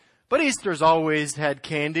But Easter's always had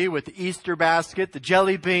candy with the Easter basket, the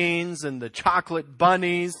jelly beans and the chocolate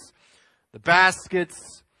bunnies, the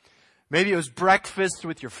baskets. Maybe it was breakfast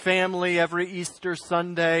with your family every Easter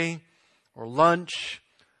Sunday, or lunch,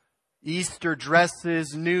 Easter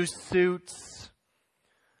dresses, new suits.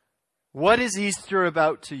 What is Easter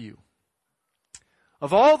about to you?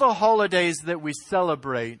 Of all the holidays that we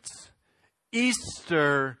celebrate,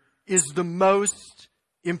 Easter is the most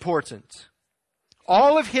important.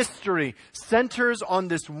 All of history centers on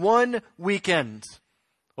this one weekend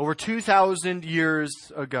over 2,000 years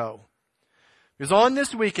ago. Because on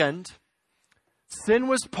this weekend, sin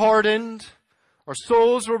was pardoned, our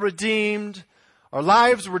souls were redeemed, our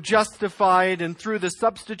lives were justified, and through the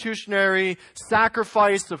substitutionary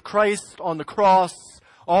sacrifice of Christ on the cross,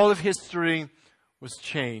 all of history was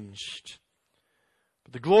changed.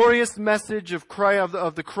 But the glorious message of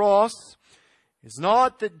the cross is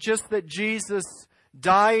not that just that Jesus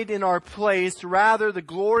died in our place. Rather, the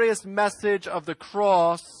glorious message of the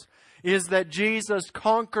cross is that Jesus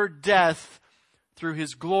conquered death through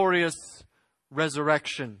his glorious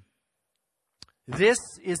resurrection. This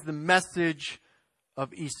is the message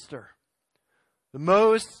of Easter. The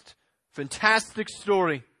most fantastic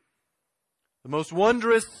story. The most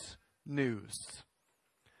wondrous news.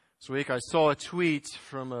 This week I saw a tweet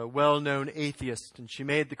from a well-known atheist, and she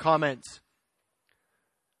made the comment,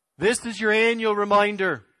 "This is your annual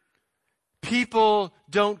reminder. People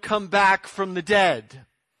don't come back from the dead."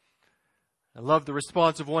 I love the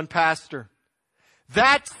response of one pastor.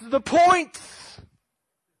 That's the point!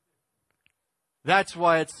 That's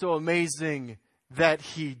why it's so amazing that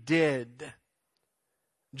he did.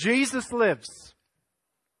 Jesus lives,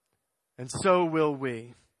 and so will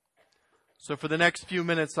we. So for the next few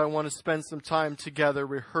minutes, I want to spend some time together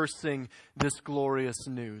rehearsing this glorious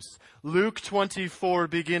news. Luke 24,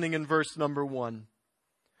 beginning in verse number 1.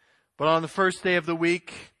 But on the first day of the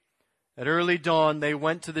week, at early dawn, they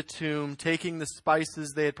went to the tomb, taking the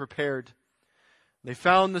spices they had prepared. They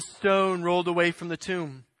found the stone rolled away from the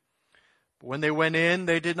tomb. But when they went in,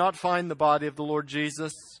 they did not find the body of the Lord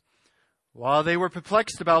Jesus. While they were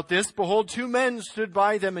perplexed about this, behold, two men stood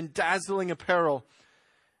by them in dazzling apparel.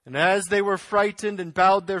 And as they were frightened and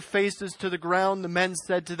bowed their faces to the ground, the men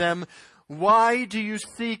said to them, "Why do you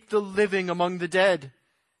seek the living among the dead?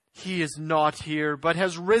 He is not here, but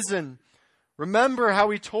has risen. Remember how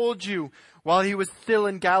he told you while he was still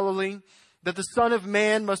in Galilee, that the Son of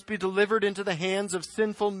Man must be delivered into the hands of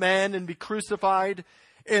sinful men and be crucified,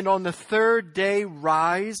 and on the third day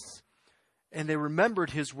rise." And they remembered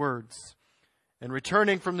his words. And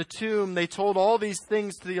returning from the tomb, they told all these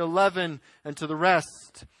things to the 11 and to the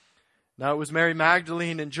rest. Now it was Mary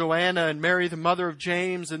Magdalene and Joanna and Mary the mother of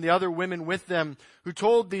James and the other women with them who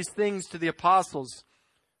told these things to the apostles.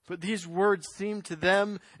 But these words seemed to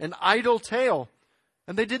them an idle tale,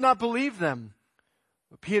 and they did not believe them.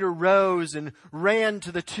 But Peter rose and ran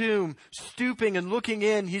to the tomb. Stooping and looking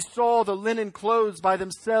in, he saw the linen clothes by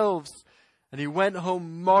themselves, and he went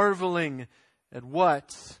home marveling at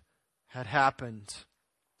what had happened.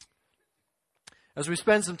 As we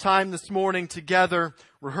spend some time this morning together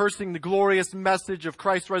rehearsing the glorious message of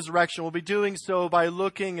Christ's resurrection, we'll be doing so by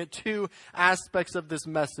looking at two aspects of this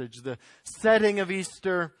message: the setting of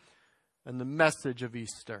Easter and the message of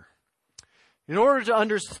Easter. In order to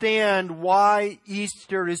understand why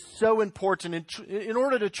Easter is so important, in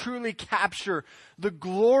order to truly capture the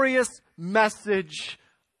glorious message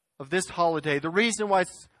of this holiday, the reason why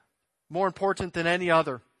it's more important than any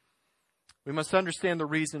other, we must understand the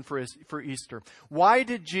reason for Easter. Why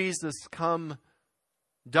did Jesus come,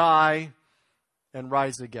 die, and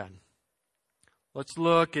rise again? Let's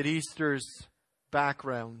look at Easter's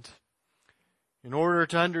background. In order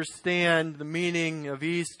to understand the meaning of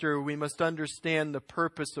Easter, we must understand the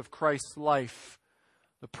purpose of Christ's life,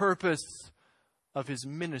 the purpose of his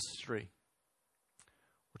ministry.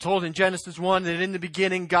 We're told in Genesis 1 that in the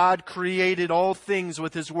beginning God created all things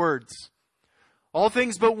with his words. All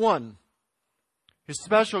things but one. His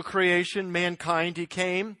special creation, mankind, he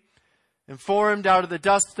came and formed out of the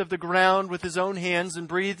dust of the ground with his own hands and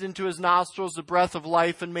breathed into his nostrils the breath of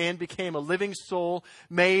life, and man became a living soul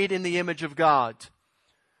made in the image of God.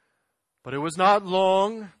 But it was not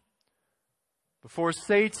long before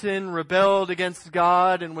Satan rebelled against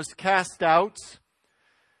God and was cast out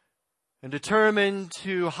and determined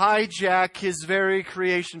to hijack his very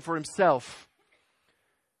creation for himself.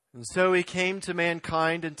 And so he came to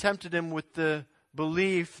mankind and tempted him with the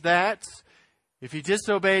belief that if he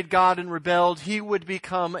disobeyed God and rebelled, he would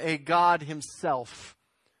become a god himself.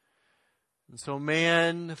 And so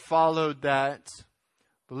man followed that,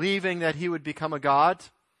 believing that he would become a god.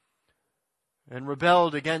 and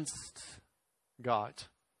rebelled against God.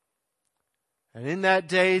 And in that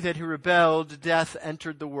day that he rebelled, death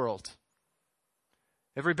entered the world.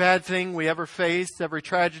 Every bad thing we ever face, every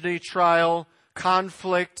tragedy, trial,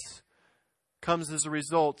 conflict, comes as a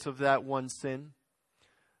result of that one sin.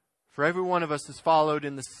 For every one of us has followed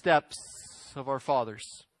in the steps of our fathers.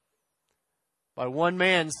 By one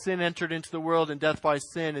man, sin entered into the world, and death by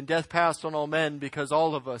sin, and death passed on all men because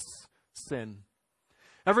all of us sin.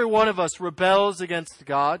 Every one of us rebels against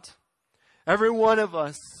God. Every one of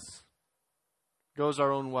us goes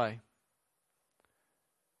our own way.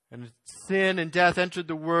 And sin and death entered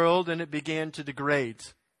the world, and it began to degrade.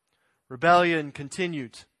 Rebellion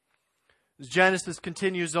continued. As Genesis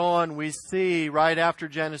continues on, we see right after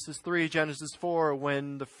Genesis 3, Genesis 4,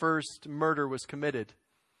 when the first murder was committed.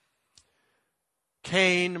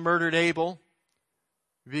 Cain murdered Abel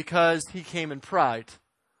because he came in pride,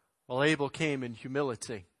 while Abel came in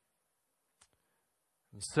humility.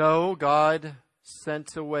 And so God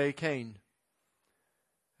sent away Cain.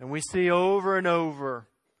 And we see over and over,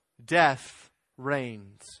 death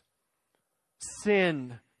reigned.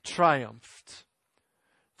 Sin triumphed.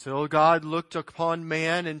 Till God looked upon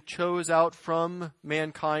man and chose out from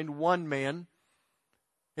mankind one man,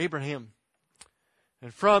 Abraham.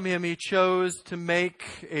 And from him he chose to make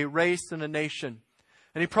a race and a nation.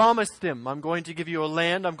 And he promised him, I'm going to give you a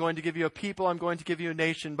land, I'm going to give you a people, I'm going to give you a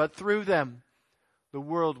nation, but through them the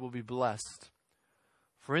world will be blessed.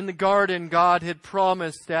 For in the garden God had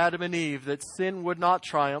promised Adam and Eve that sin would not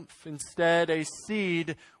triumph. Instead, a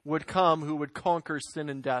seed would come who would conquer sin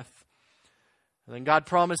and death. And then God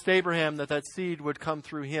promised Abraham that that seed would come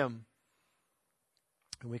through him.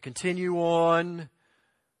 And we continue on,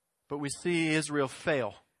 but we see Israel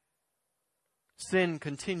fail. Sin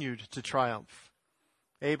continued to triumph.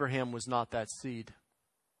 Abraham was not that seed.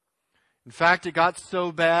 In fact, it got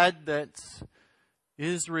so bad that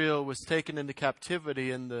Israel was taken into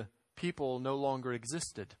captivity and the people no longer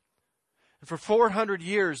existed. And for 400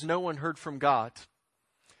 years, no one heard from God.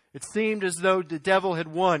 It seemed as though the devil had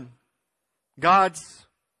won. God's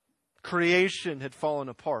creation had fallen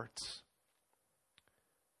apart.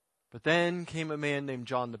 But then came a man named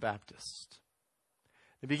John the Baptist.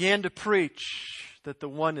 He began to preach that the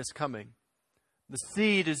one is coming. The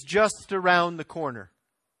seed is just around the corner.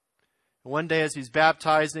 And one day as he's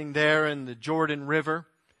baptizing there in the Jordan River,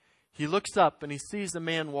 he looks up and he sees a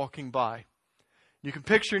man walking by. You can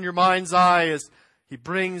picture in your mind's eye as he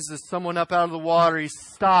brings someone up out of the water, he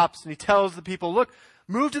stops and he tells the people, look,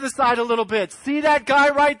 move to the side a little bit. See that guy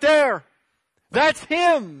right there? That's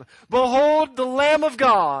him. Behold the Lamb of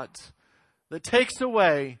God that takes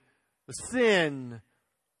away the sin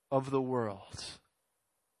of the world.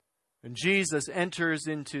 And Jesus enters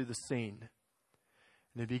into the scene.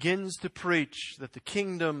 And he begins to preach that the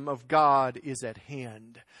kingdom of God is at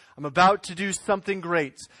hand. I'm about to do something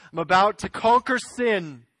great. I'm about to conquer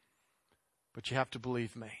sin. But you have to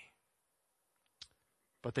believe me.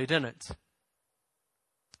 But they didn't.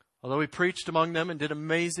 Although he preached among them and did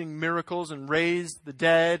amazing miracles and raised the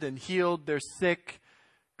dead and healed their sick,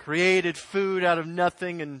 created food out of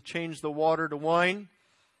nothing and changed the water to wine,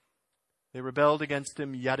 they rebelled against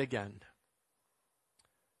him yet again.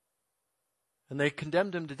 And they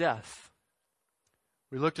condemned him to death.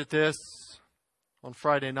 We looked at this on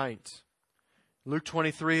Friday night. Luke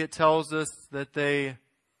 23, it tells us that they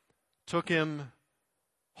took him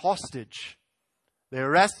hostage. They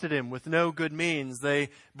arrested him with no good means.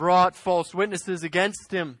 They brought false witnesses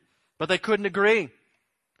against him, but they couldn't agree.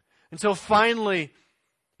 Until finally,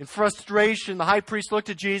 in frustration, the high priest looked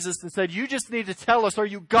at Jesus and said, you just need to tell us, are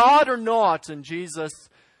you God or not? And Jesus,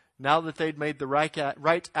 now that they'd made the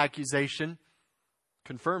right accusation,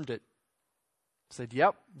 confirmed it. Said,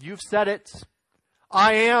 yep, you've said it.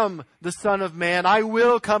 I am the Son of Man. I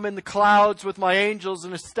will come in the clouds with my angels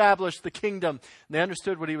and establish the kingdom. And they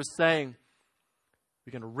understood what he was saying.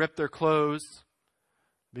 Began to rip their clothes.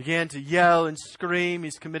 Began to yell and scream.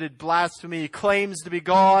 He's committed blasphemy. He claims to be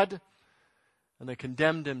God. And they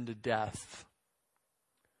condemned him to death.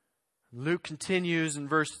 Luke continues in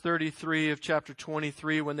verse 33 of chapter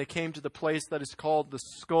 23. When they came to the place that is called the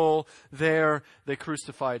Skull, there they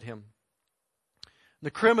crucified him. The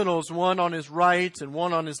criminals, one on his right and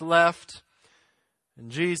one on his left. And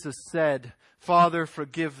Jesus said, Father,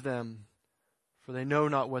 forgive them, for they know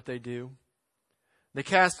not what they do. They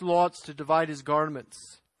cast lots to divide his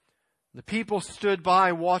garments. The people stood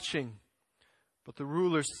by watching, but the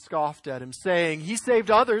rulers scoffed at him, saying, he saved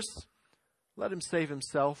others, let him save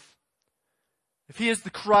himself. If he is the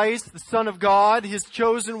Christ, the Son of God, his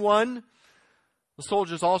chosen one, The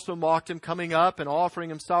soldiers also mocked him, coming up and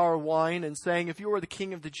offering him sour wine and saying, "If you are the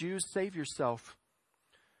king of the Jews, save yourself."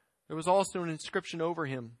 There was also an inscription over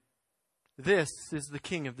him, "This is the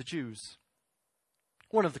King of the Jews."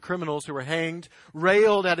 One of the criminals who were hanged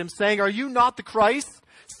railed at him, saying, "Are you not the Christ?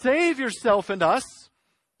 Save yourself and us."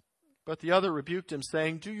 But the other rebuked him,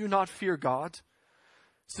 saying, "Do you not fear God,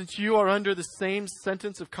 since you are under the same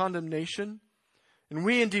sentence of condemnation? And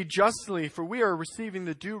we indeed justly, for we are receiving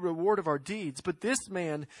the due reward of our deeds. But this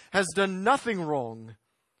man has done nothing wrong."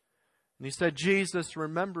 And he said, "Jesus,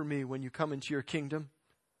 remember me when you come into your kingdom."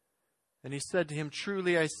 And he said to him,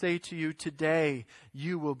 "Truly I say to you, today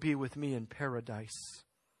you will be with me in paradise."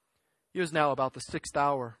 It was now about the 6th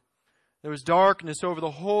hour. There was darkness over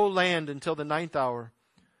the whole land until the 9th hour,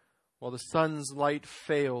 while the sun's light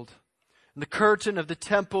failed, and the curtain of the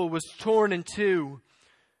temple was torn in two.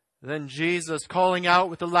 Then Jesus, calling out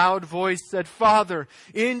with a loud voice, said, "Father,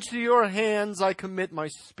 into your hands I commit my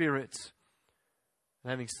spirit."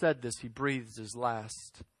 And having said this, he breathed his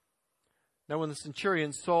last. Now when the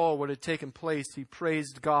centurion saw what had taken place, he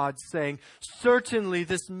praised God, saying, "Certainly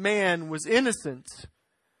this man was innocent."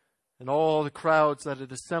 And all the crowds that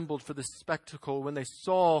had assembled for this spectacle, when they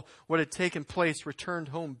saw what had taken place, returned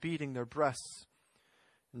home beating their breasts.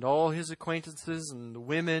 And all his acquaintances and the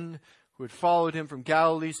women who had followed him from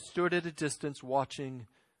Galilee stood at a distance watching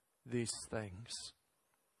these things.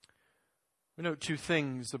 We note two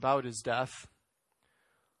things about his death.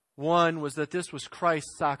 One was that this was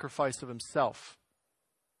Christ's sacrifice of himself.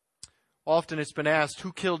 Often it's been asked,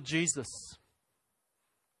 who killed Jesus?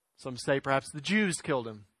 Some say perhaps the Jews killed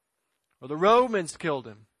him, or the Romans killed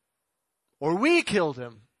him, or we killed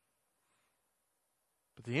him.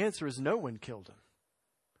 But the answer is no one killed him.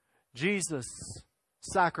 Jesus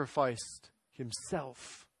sacrificed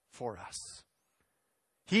himself for us.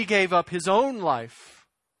 He gave up his own life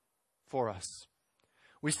for us.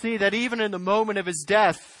 We see that even in the moment of his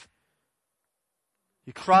death,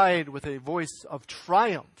 he cried with a voice of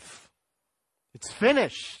triumph, "It's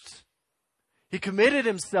finished." He committed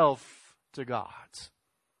himself to God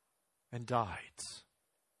and died.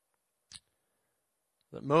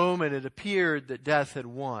 That moment it appeared that death had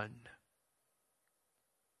won.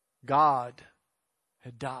 God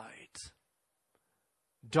had died.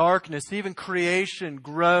 Darkness, even creation,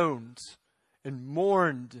 groaned and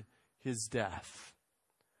mourned his death.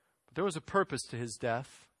 But there was a purpose to his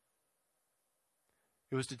death.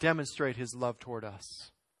 It was to demonstrate his love toward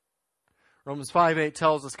us. Romans 5:8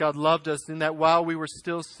 tells us God loved us in that while we were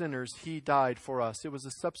still sinners, he died for us. It was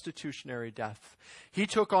a substitutionary death. He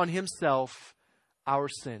took on himself our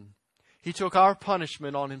sin. He took our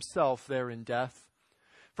punishment on himself there in death.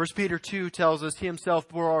 1 Peter 2 tells us he himself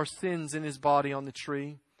bore our sins in his body on the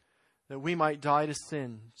tree, that we might die to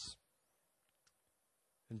sins.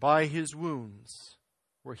 And by his wounds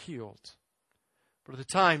we're healed. But at the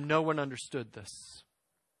time, no one understood this.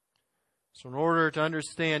 So in order to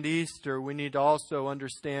understand Easter, we need to also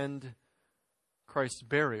understand Christ's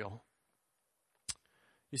burial.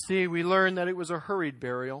 You see, we learn that it was a hurried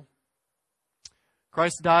burial.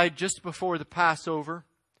 Christ died just before the Passover,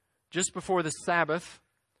 just before the Sabbath.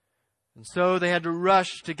 And so they had to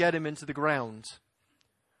rush to get him into the ground.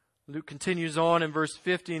 Luke continues on in verse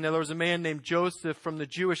 50. Now there was a man named Joseph from the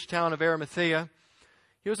Jewish town of Arimathea.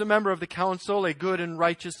 He was a member of the council, a good and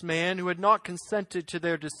righteous man who had not consented to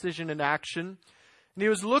their decision and action. And he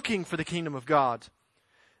was looking for the kingdom of God.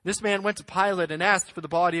 This man went to Pilate and asked for the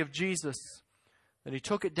body of Jesus. Then he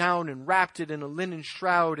took it down and wrapped it in a linen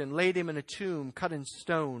shroud and laid him in a tomb cut in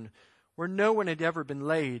stone, where no one had ever been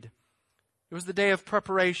laid. It was the day of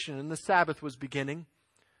preparation, and the Sabbath was beginning.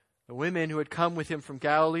 The women who had come with him from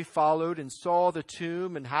Galilee followed and saw the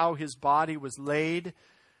tomb and how his body was laid.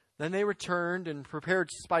 Then they returned and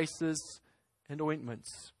prepared spices and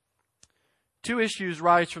ointments. Two issues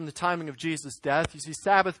rise from the timing of Jesus' death. You see,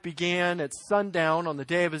 Sabbath began at sundown on the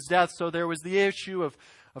day of his death, so there was the issue of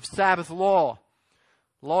Sabbath law.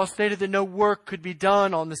 The law stated that no work could be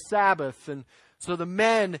done on the Sabbath, and so the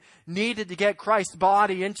men needed to get Christ's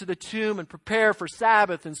body into the tomb and prepare for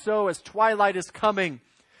Sabbath. And so as twilight is coming,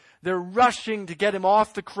 they're rushing to get him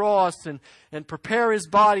off the cross and prepare his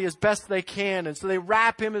body as best they can. And so they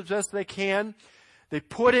wrap him as best they can. They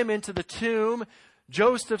put him into the tomb,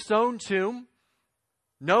 Joseph's own tomb.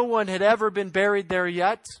 No one had ever been buried there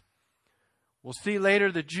yet. We'll see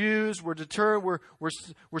later the Jews were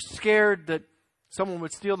scared that someone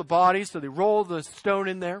would steal the body, so they rolled the stone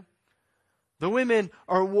in there. The women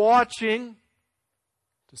are watching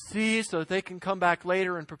to see so that they can come back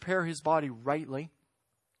later and prepare his body rightly.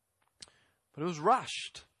 But it was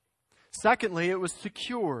rushed. Secondly, it was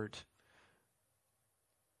secured.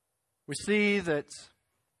 We see that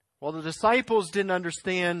while the disciples didn't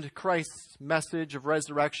understand Christ's message of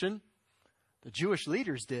resurrection, the Jewish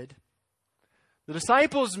leaders did. The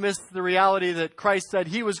disciples missed the reality that Christ said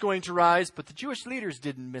he was going to rise, but the Jewish leaders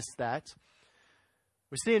didn't miss that.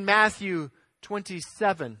 We see in Matthew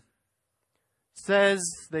 27, it says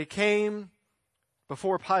they came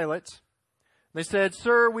before Pilate. They said,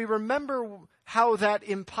 "Sir, we remember how that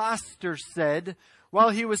impostor said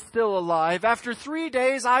while he was still alive, 'After 3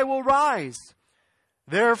 days I will rise.'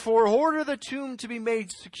 Therefore, order the tomb to be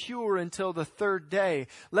made secure until the 3rd day,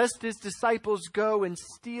 lest his disciples go and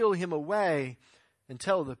steal him away and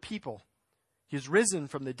tell the people he is risen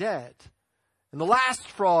from the dead. And the last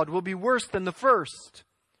fraud will be worse than the first."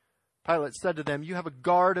 Pilate said to them, "You have a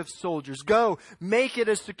guard of soldiers. Go, make it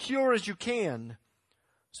as secure as you can."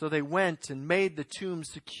 So they went and made the tomb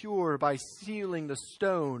secure by sealing the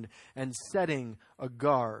stone and setting a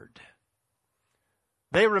guard.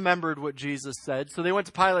 They remembered what Jesus said, so they went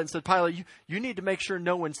to Pilate and said, "Pilate, you need to make sure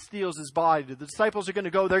no one steals his body. The disciples are going to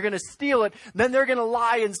go, they're going to steal it, then they're going to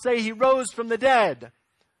lie and say he rose from the dead."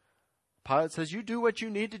 Pilate says, "You do what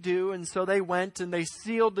you need to do." And so they went and they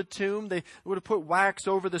sealed the tomb. They would have put wax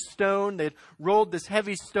over the stone. They'd rolled this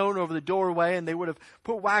heavy stone over the doorway, and they would have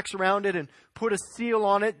put wax around it and put a seal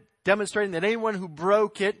on it, demonstrating that anyone who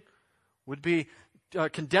broke it would be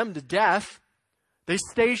condemned to death. They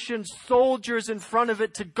stationed soldiers in front of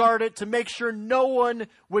it to guard it, to make sure no one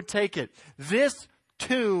would take it. This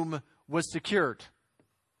tomb was secured.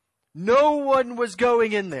 No one was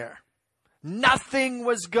going in there. Nothing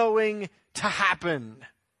was going to happen.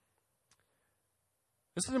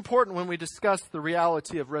 This is important when we discuss the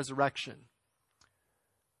reality of resurrection.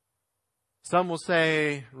 Some will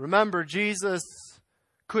say, remember, Jesus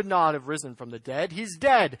could not have risen from the dead. He's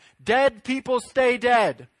dead. Dead people stay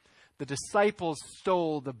dead. The disciples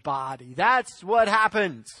stole the body. That's what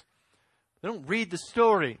happened. They don't read the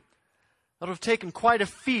story. That would have taken quite a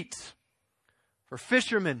feat for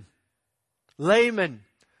fishermen, laymen,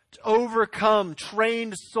 to overcome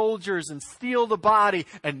trained soldiers and steal the body,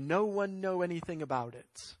 and no one know anything about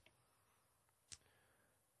it.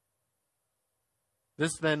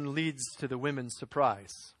 This then leads to the women's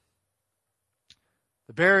surprise.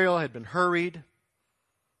 The burial had been hurried.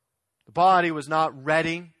 The body was not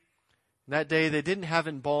ready. That day they didn't have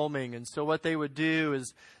embalming, and so what they would do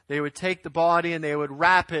is they would take the body and they would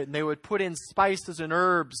wrap it, and they would put in spices and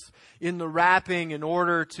herbs in the wrapping in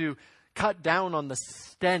order to cut down on the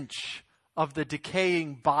stench of the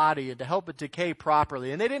decaying body and to help it decay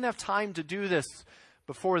properly. And they didn't have time to do this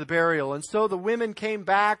before the burial. And so the women came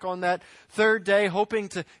back on that 3rd day hoping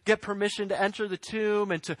to get permission to enter the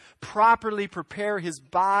tomb and to properly prepare his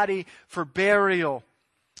body for burial.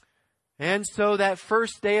 And so that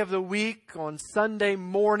first day of the week, on Sunday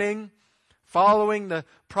morning, following the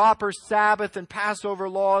proper Sabbath and Passover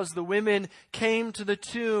laws, the women came to the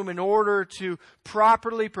tomb in order to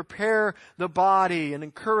properly prepare the body and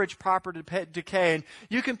encourage proper decay. And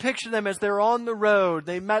you can picture them as they're on the road.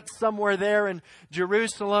 They met somewhere there in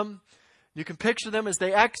Jerusalem. You can picture them as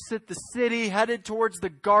they exit the city, headed towards the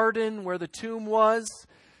garden where the tomb was.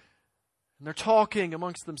 And they're talking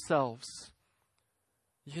amongst themselves.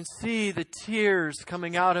 You can see the tears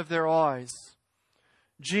coming out of their eyes.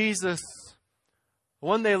 Jesus, the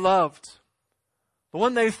one they loved, the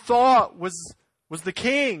one they thought was the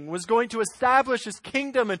king, was going to establish his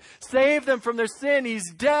kingdom and save them from their sin,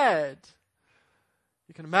 he's dead.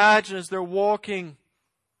 You can imagine as they're walking,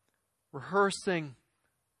 rehearsing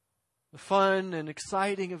the fun and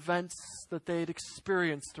exciting events that they had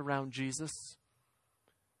experienced around Jesus.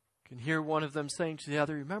 You can hear one of them saying to the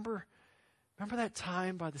other, Remember that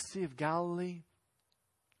time by the Sea of Galilee?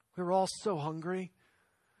 We were all so hungry.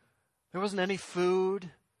 There wasn't any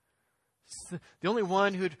food. The only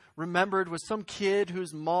one who'd remembered was some kid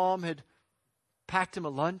whose mom had packed him a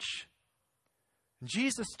lunch. And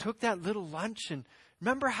Jesus took that little lunch, and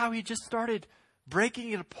remember how he just started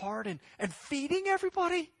breaking it apart and feeding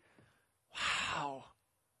everybody? Wow.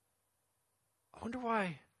 I wonder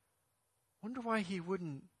why he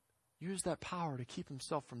wouldn't use that power to keep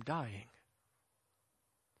himself from dying.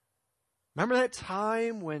 Remember that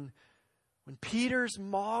time when Peter's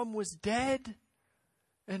mom was dead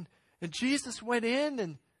and Jesus went in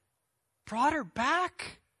and brought her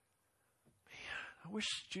back? Man, I wish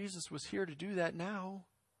Jesus was here to do that now.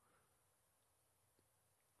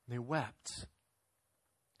 They wept.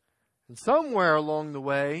 And somewhere along the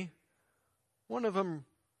way, one of them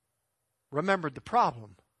remembered the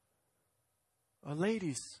problem.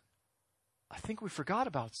 Ladies, I think we forgot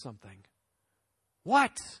about something.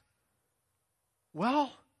 What?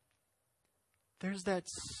 Well, there's that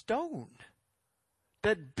stone.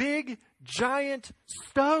 That big, giant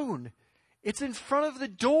stone. It's in front of the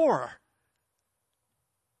door.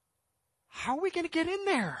 How are we going to get in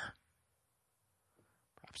there?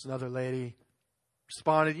 Perhaps another lady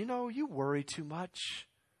responded, you worry too much.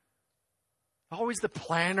 Always the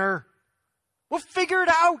planner. We'll figure it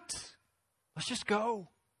out. Let's just go.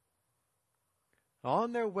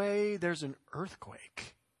 On their way, there's an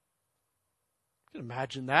earthquake. You can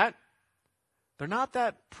imagine that. They're not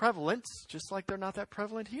that prevalent, just like they're not that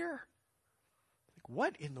prevalent here. Like,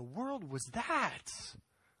 what in the world was that?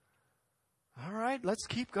 All right, let's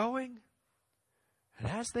keep going. And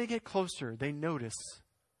as they get closer, they notice,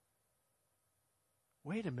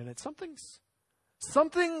 wait a minute, something's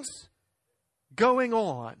going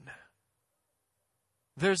on.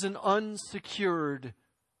 There's an unsecured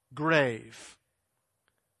grave.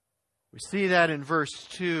 We see that in verse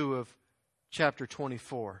 2 of chapter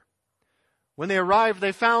 24. When they arrived,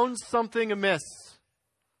 they found something amiss.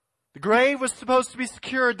 The grave was supposed to be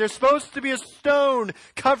secured. There's supposed to be a stone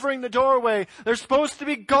covering the doorway. There's supposed to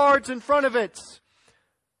be guards in front of it.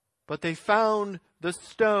 But they found the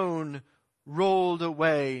stone rolled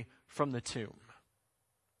away from the tomb.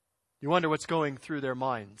 You wonder what's going through their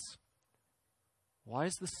minds. Why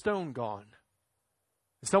is the stone gone?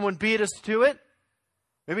 Did someone beat us to it?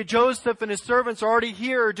 Maybe Joseph and his servants are already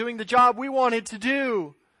here doing the job we wanted to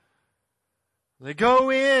do. They go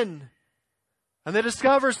in and they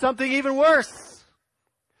discover something even worse.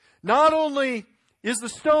 Not only is the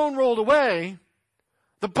stone rolled away,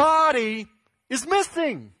 the body is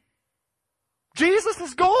missing. Jesus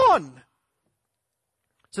is gone.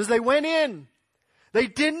 It says they went in. They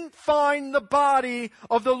didn't find the body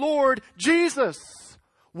of the Lord Jesus.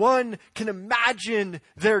 One can imagine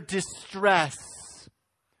their distress.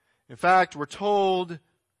 In fact, we're told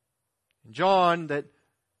in John that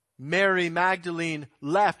Mary Magdalene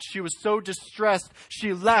left. She was so distressed,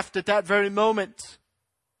 she left at that very moment.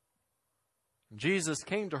 Jesus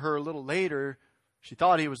came to her a little later. She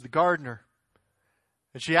thought he was the gardener.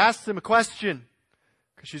 And she asked him a question.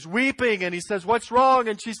 Because she's weeping, and he says, "What's wrong?"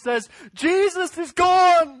 And she says, "Jesus is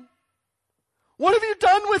gone. What have you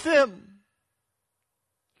done with him?"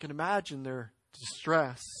 You can imagine their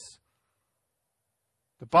distress.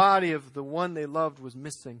 The body of the one they loved was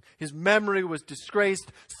missing. His memory was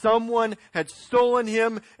disgraced. Someone had stolen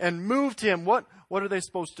him and moved him. What are they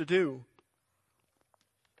supposed to do?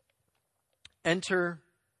 Enter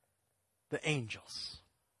the angels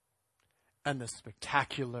and the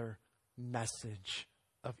spectacular message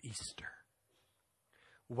of Easter.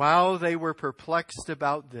 While they were perplexed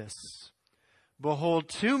about this, behold,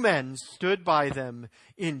 two men stood by them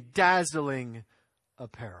in dazzling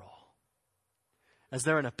apparel. As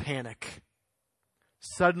they're in a panic,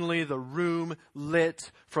 suddenly the room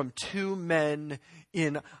lit from two men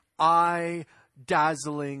in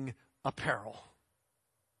eye-dazzling apparel.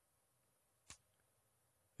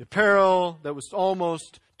 The apparel that was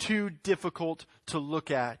almost too difficult to look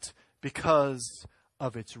at because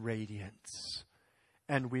of its radiance.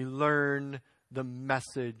 And we learn the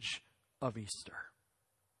message of Easter.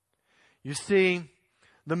 You see,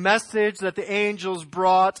 the message that the angels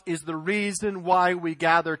brought is the reason why we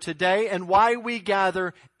gather today and why we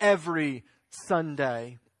gather every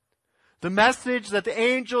Sunday. The message that the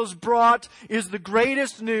angels brought is the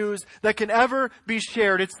greatest news that can ever be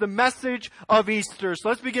shared. It's the message of Easter. So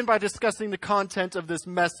let's begin by discussing the content of this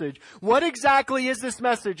message. What exactly is this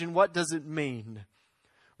message and what does it mean?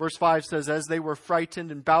 Verse 5 says, as they were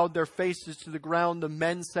frightened and bowed their faces to the ground, the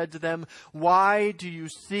men said to them, "Why do you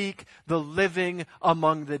seek the living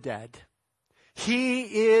among the dead?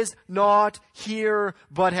 He is not here,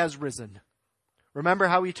 but has risen." Remember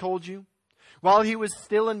how he told you? While he was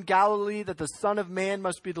still in Galilee, that the Son of Man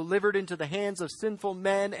must be delivered into the hands of sinful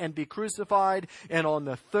men and be crucified, and on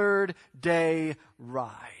the third day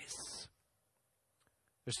rise.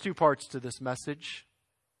 There's two parts to this message.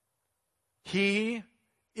 He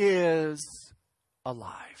is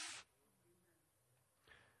alive.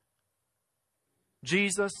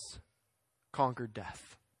 Jesus conquered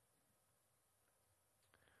death.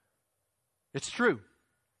 It's true.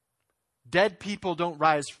 Dead people don't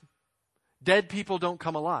rise. Dead people don't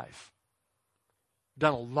come alive. I've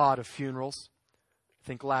done a lot of funerals. I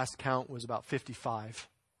think last count was about 55.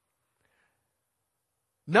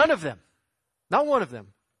 None of them, not one of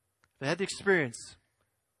them, they had the experience.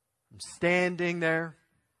 I'm standing there,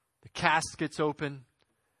 the casket's open,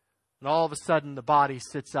 and all of a sudden the body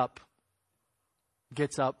sits up,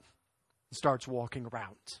 gets up, and starts walking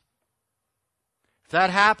around. If that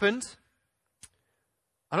happened,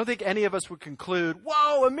 I don't think any of us would conclude,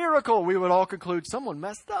 "Whoa, a miracle." We would all conclude someone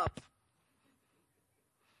messed up.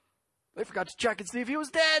 They forgot to check and see if he was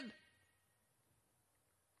dead.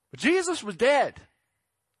 But Jesus was dead.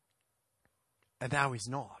 And now he's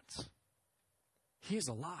not. He's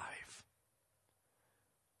alive.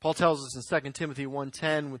 Paul tells us in 2 Timothy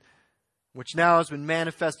 1:10, which now has been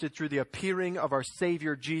manifested through the appearing of our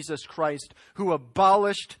Savior Jesus Christ, who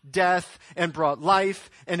abolished death and brought life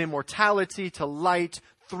and immortality to light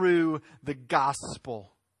through the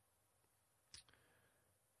gospel.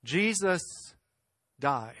 Jesus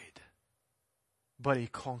died, but he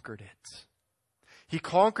conquered it. He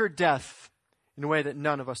conquered death in a way that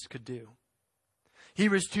none of us could do.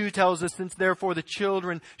 Hebrews 2 tells us, since therefore the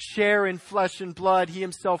children share in flesh and blood, he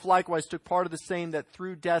himself likewise took part of the same, that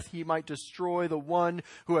through death he might destroy the one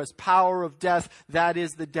who has power of death, that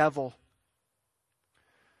is the devil.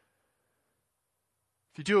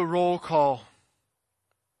 If you do a roll call,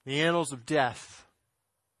 the annals of death,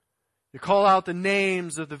 you call out the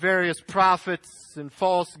names of the various prophets and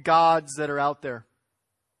false gods that are out there.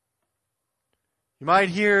 You might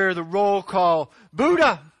hear the roll call,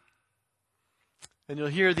 Buddha! And you'll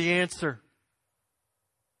hear the answer,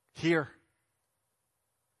 here.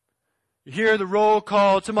 You hear the roll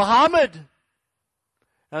call to Muhammad,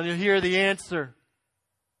 and you'll hear the answer,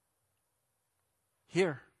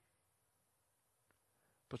 here.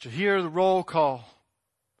 But you'll hear the roll call,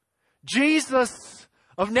 Jesus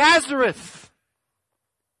of Nazareth,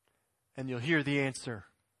 and you'll hear the answer,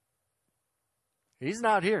 he's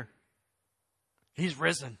not here. He's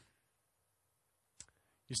risen.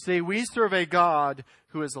 You see, we serve a God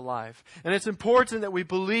who is alive. And it's important that we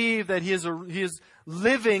believe that He is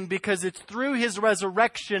living, because it's through His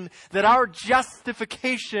resurrection that our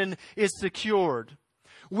justification is secured.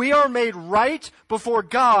 We are made right before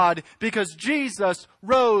God because Jesus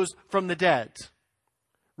rose from the dead.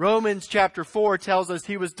 Romans chapter 4 tells us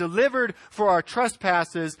He was delivered for our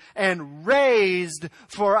trespasses and raised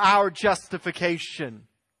for our justification.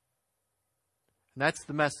 And that's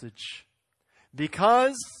the message.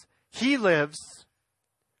 Because He lives,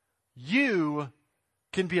 you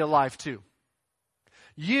can be alive too.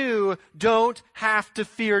 You don't have to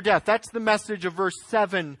fear death. That's the message of verse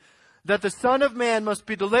 7. That the Son of Man must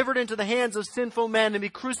be delivered into the hands of sinful men and be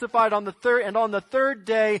crucified on the third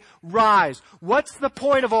day rise. What's the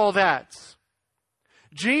point of all that?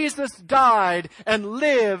 Jesus died and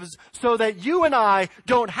lives so that you and I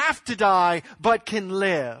don't have to die, but can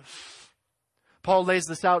live. Paul lays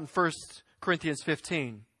this out in 1 Corinthians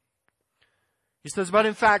 15. He says, but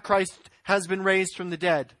in fact Christ has been raised from the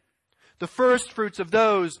dead, the first fruits of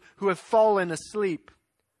those who have fallen asleep.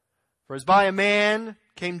 For as by a man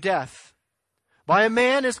came death, by a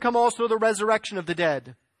man has come also the resurrection of the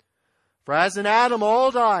dead. For as in Adam all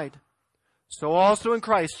died, so also in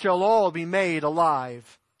Christ shall all be made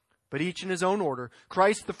alive, but each in his own order.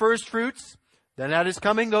 Christ the first fruits, then at his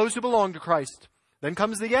coming those who belong to Christ. Then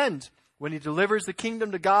comes the end, when He delivers the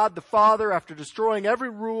kingdom to God the Father after destroying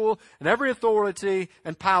every rule and every authority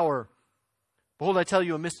and power. Behold, I tell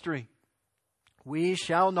you a mystery. We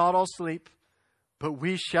shall not all sleep, but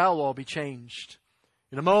we shall all be changed.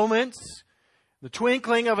 In a moment, the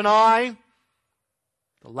twinkling of an eye,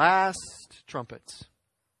 the last trumpet.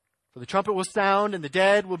 For the trumpet will sound, and the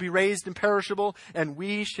dead will be raised imperishable, and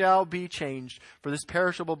we shall be changed. For this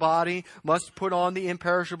perishable body must put on the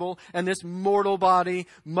imperishable, and this mortal body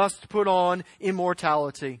must put on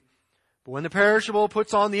immortality. But when the perishable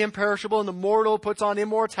puts on the imperishable, and the mortal puts on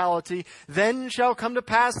immortality, then shall come to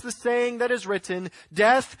pass the saying that is written,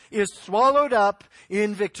 death is swallowed up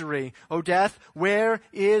in victory. O death, where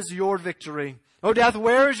is your victory? O death,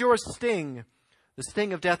 where is your sting? The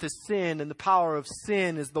sting of death is sin, and the power of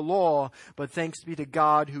sin is the law. But thanks be to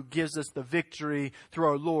God who gives us the victory through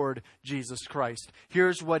our Lord Jesus Christ.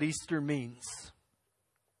 Here's what Easter means.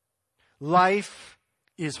 Life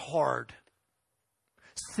is hard.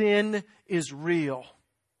 Sin is real.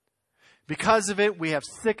 Because of it, we have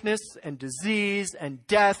sickness and disease and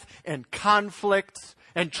death and conflict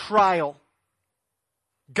and trial.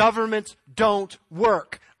 Governments don't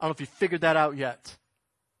work. I don't know if you figured that out yet.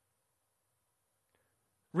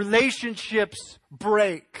 Relationships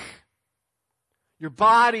break. Your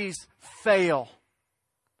bodies fail.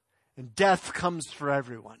 And death comes for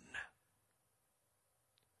everyone.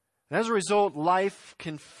 And as a result, life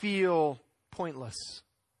can feel pointless.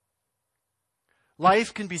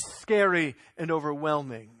 Life can be scary and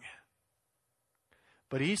overwhelming.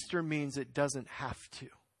 But Easter means it doesn't have to.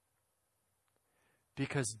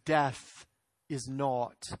 Because death is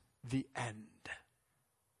not the end.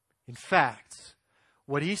 In fact,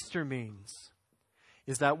 what Easter means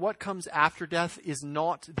is that what comes after death is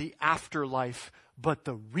not the afterlife, but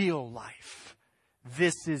the real life.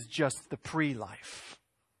 This is just the pre-life.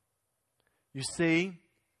 You see,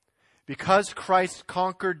 because Christ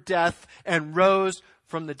conquered death and rose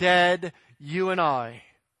from the dead, you and I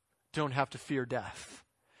don't have to fear death,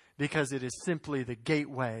 because it is simply the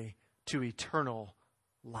gateway to eternal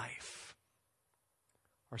life.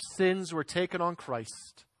 Our sins were taken on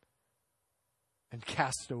Christ and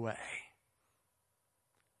cast away.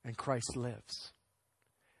 And Christ lives.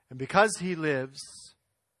 And because He lives,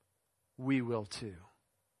 we will too.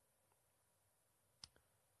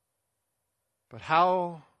 But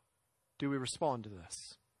how do we respond to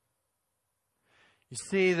this? You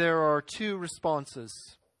see, there are two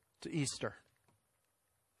responses to Easter.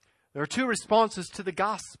 There are two responses to the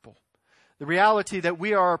gospel. The reality that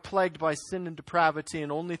we are plagued by sin and depravity,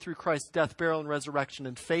 and only through Christ's death, burial, and resurrection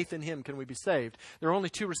and faith in Him can we be saved. There are only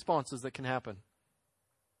two responses that can happen.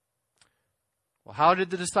 Well, how did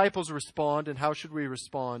the disciples respond, and how should we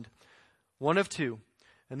respond? One of two.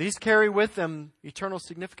 And these carry with them eternal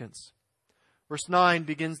significance. Verse 9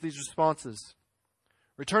 begins these responses.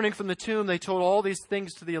 Returning from the tomb, they told all these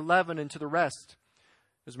things to the 11 and to the rest.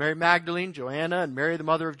 It was Mary Magdalene, Joanna, and Mary the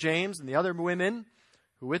mother of James, and the other women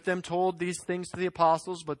who with them told these things to the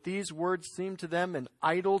apostles. But these words seemed to them an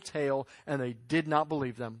idle tale, and they did not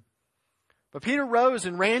believe them. But Peter rose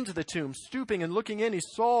and ran to the tomb. Stooping and looking in, he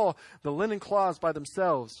saw the linen cloths by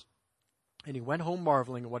themselves. And he went home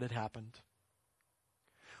marveling at what had happened.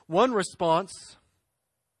 One response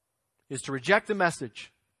is to reject the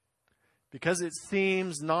message because it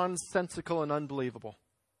seems nonsensical and unbelievable.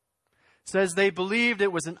 It says they believed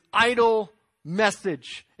it was an idle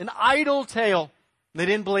message, an idle tale. They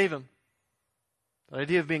didn't believe him. The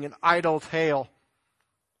idea of being an idle tale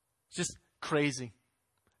is just crazy.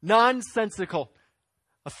 Nonsensical.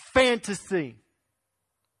 A fantasy.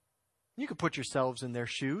 You could put yourselves in their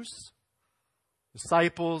shoes.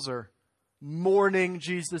 Disciples are mourning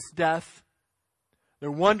Jesus' death. They're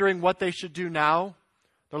wondering what they should do now.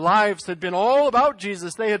 Their lives had been all about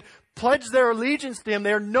Jesus. They had pledged their allegiance to Him.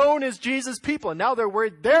 They are known as Jesus' people. And now they're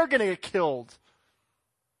worried they're going to get killed.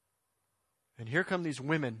 And here come these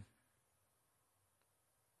women.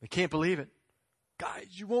 They can't believe it. Guys,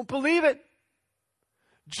 you won't believe it.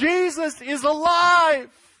 Jesus is alive.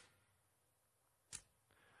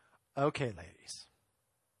 Okay, ladies.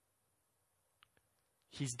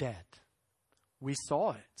 He's dead. We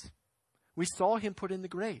saw it. We saw Him put in the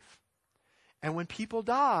grave. And when people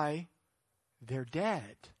die, they're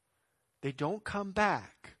dead. They don't come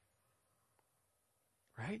back.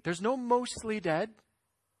 Right? There's no mostly dead.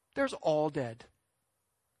 There's all dead.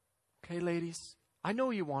 Okay, ladies? I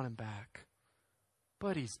know you want Him back,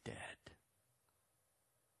 but He's dead.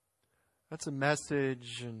 That's a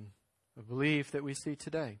message and a belief that we see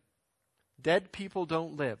today. Dead people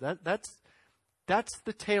don't live. That's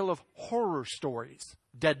the tale of horror stories.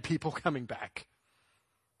 Dead people coming back.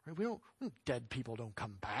 Right? Dead people don't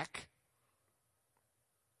come back.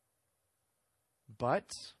 But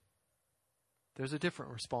there's a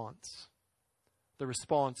different response. The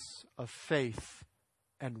response of faith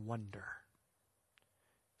and wonder.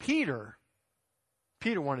 Peter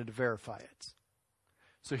wanted to verify it.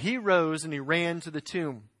 So he rose and he ran to the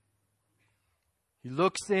tomb. He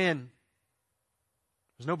looks in.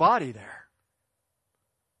 There's no body there.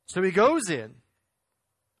 So he goes in.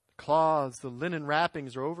 The cloths, the linen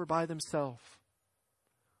wrappings are over by themselves.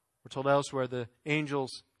 We're told elsewhere the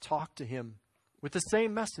angels talk to him with the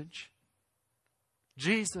same message.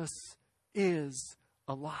 Jesus is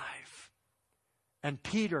alive. And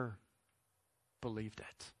Peter believed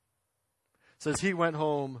it. It says he went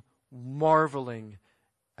home marveling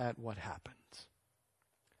at what happened.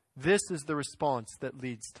 This is the response that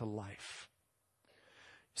leads to life.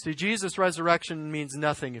 See, Jesus' resurrection means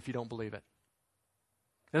nothing if you don't believe it.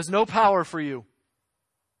 There's no power for you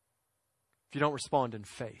if you don't respond in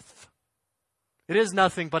faith. It is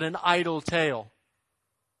nothing but an idle tale.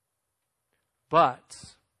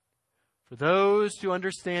 But for those who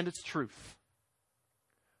understand its truth,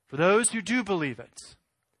 for those who do believe it,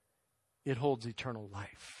 it holds eternal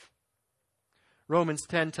life. Romans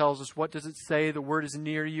 10 tells us, what does it say? The word is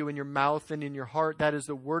near you in your mouth and in your heart. That is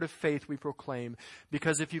the word of faith we proclaim.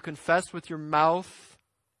 Because if you confess with your mouth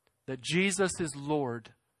that Jesus is Lord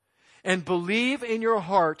and believe in your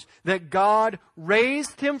heart that God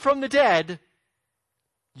raised Him from the dead,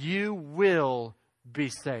 you will be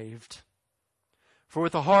saved. For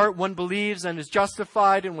with the heart one believes and is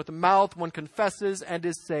justified, and with the mouth one confesses and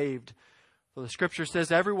is saved. For the Scripture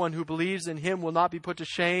says, everyone who believes in Him will not be put to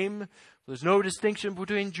shame. There's no distinction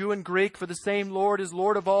between Jew and Greek, for the same Lord is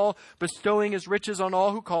Lord of all, bestowing His riches on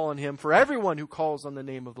all who call on Him. For everyone who calls on the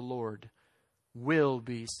name of the Lord will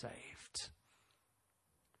be saved.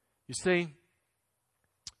 You see,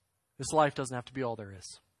 This life doesn't have to be all there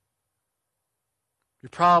is. Your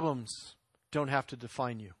problems don't have to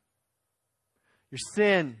define you. Your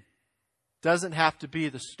sin doesn't have to be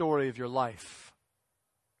the story of your life.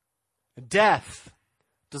 And death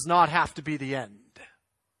does not have to be the end.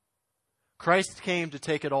 Christ came to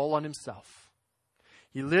take it all on himself.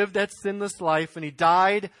 He lived that sinless life and he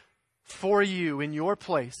died for you in your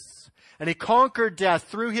place. And he conquered death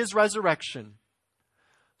through his resurrection.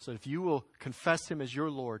 So if you will confess him as your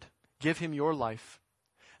Lord, give him your life,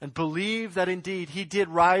 and believe that indeed he did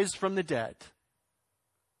rise from the dead,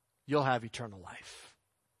 you'll have eternal life.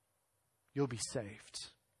 You'll be saved.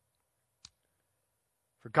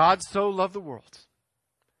 For God so loved the world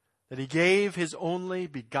that he gave his only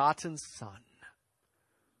begotten Son,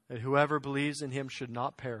 that whoever believes in him should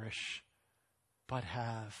not perish, but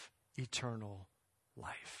have eternal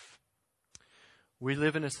life. We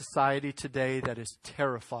live in a society today that is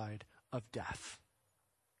terrified of death.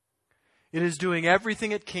 It is doing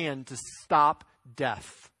everything it can to stop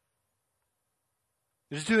death.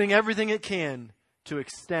 It is doing everything it can to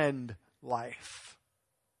extend life.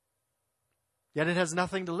 Yet it has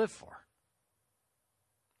nothing to live for.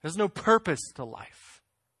 There's no purpose to life.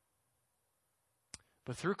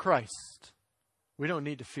 But through Christ, we don't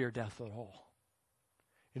need to fear death at all.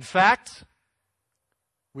 In fact,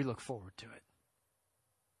 we look forward to it.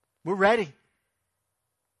 We're ready.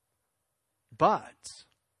 But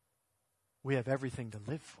we have everything to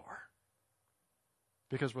live for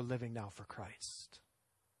because we're living now for Christ.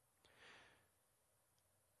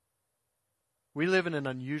 We live in an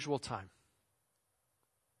unusual time.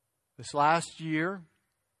 This last year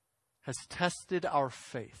has tested our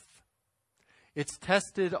faith. It's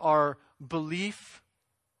tested our belief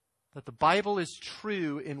that the Bible is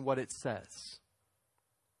true in what it says.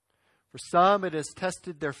 For some, it has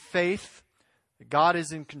tested their faith that God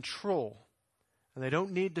is in control and they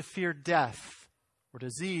don't need to fear death or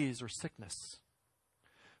disease or sickness.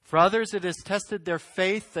 For others, it has tested their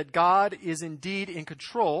faith that God is indeed in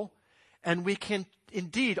control and we can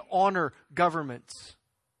indeed honor governments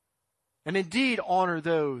and indeed honor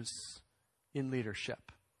those in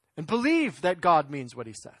leadership and believe that God means what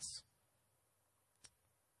he says.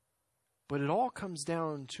 But it all comes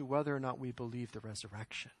down to whether or not we believe the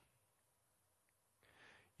resurrection.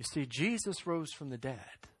 You see, Jesus rose from the dead.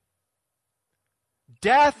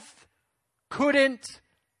 Death couldn't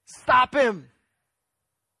stop him.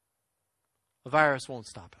 The virus won't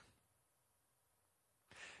stop him.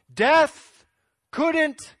 Death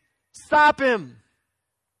couldn't stop him.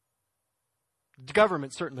 The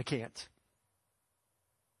government certainly can't.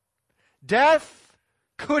 Death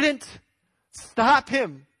couldn't stop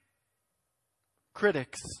him.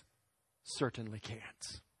 Critics certainly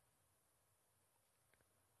can't.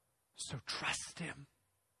 So trust him.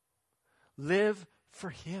 Live for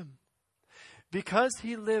him. Because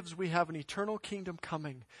he lives, we have an eternal kingdom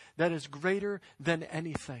coming that is greater than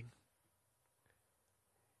anything.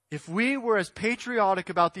 If we were as patriotic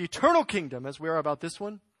about the eternal kingdom as we are about this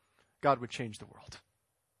one, God would change the world.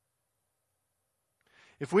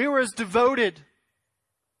 If we were as devoted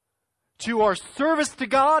to our service to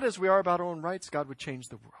God as we are about our own rights, God would change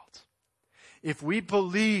the world. If we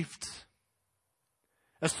believed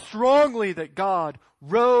as strongly that God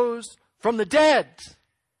rose from the dead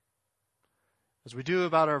as we do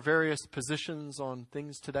about our various positions on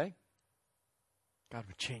things today, God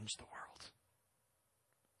would change the world.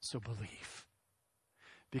 So believe.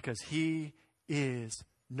 Because he is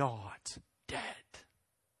not dead.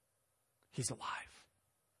 He's alive.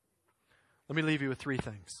 Let me leave you with three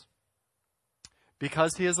things.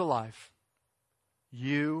 Because he is alive,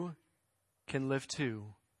 you can live too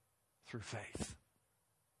through faith.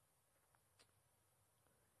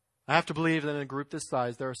 I have to believe that in a group this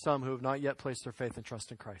size, there are some who have not yet placed their faith and trust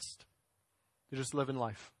in Christ. You're just living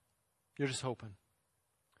life. You're just hoping.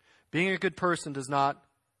 Being a good person does not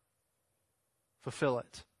fulfill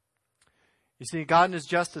it. You see, God in his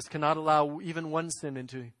justice cannot allow even one sin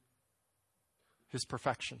into his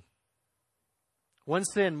perfection. One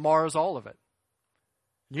sin mars all of it.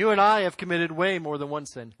 You and I have committed way more than one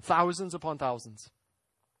sin. Thousands upon thousands.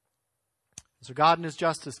 So God in his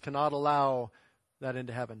justice cannot allow that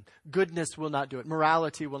into heaven. Goodness will not do it.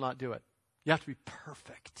 Morality will not do it. You have to be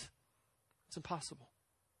perfect. It's impossible.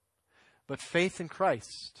 But faith in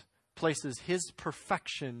Christ places his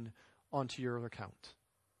perfection onto your account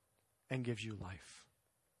and gives you life.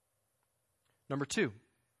 Number two,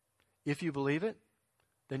 if you believe it,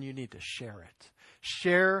 then you need to share it.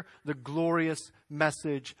 Share the glorious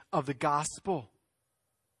message of the gospel.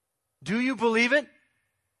 Do you believe it?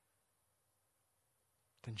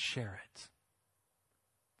 Then share it.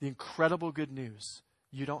 The incredible good news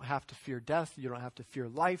You don't have to fear death. You don't have to fear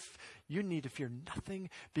life. You need to fear nothing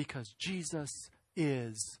because Jesus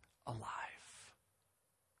is alive.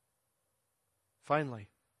 Finally,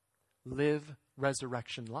 live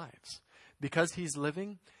resurrection lives. Because he's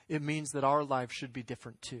living, it means that our lives should be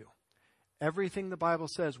different too. Everything the Bible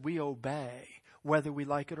says, we obey, whether we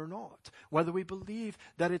like it or not, whether we believe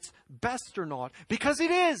that it's best or not, because it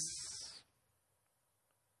is.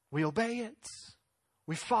 We obey it.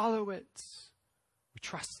 We follow it. We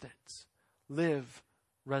trust it. Live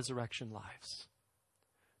resurrection lives.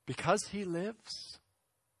 Because he lives,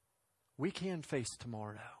 we can face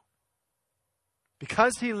tomorrow.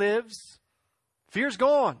 Because he lives, fear's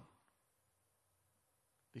gone.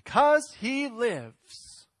 Because he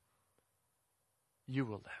lives, you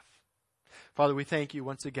will live. Father, we thank you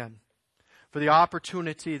once again for the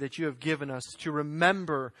opportunity that you have given us to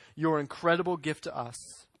remember your incredible gift to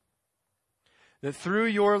us. That through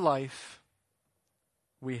your life,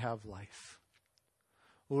 we have life.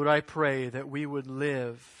 Lord, I pray that we would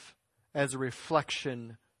live as a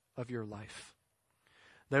reflection of your life.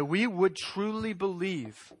 That we would truly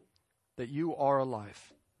believe that you are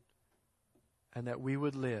alive. And that we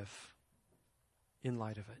would live in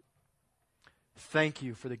light of it. Thank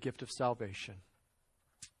you for the gift of salvation.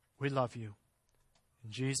 We love you.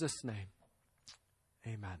 In Jesus' name,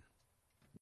 amen.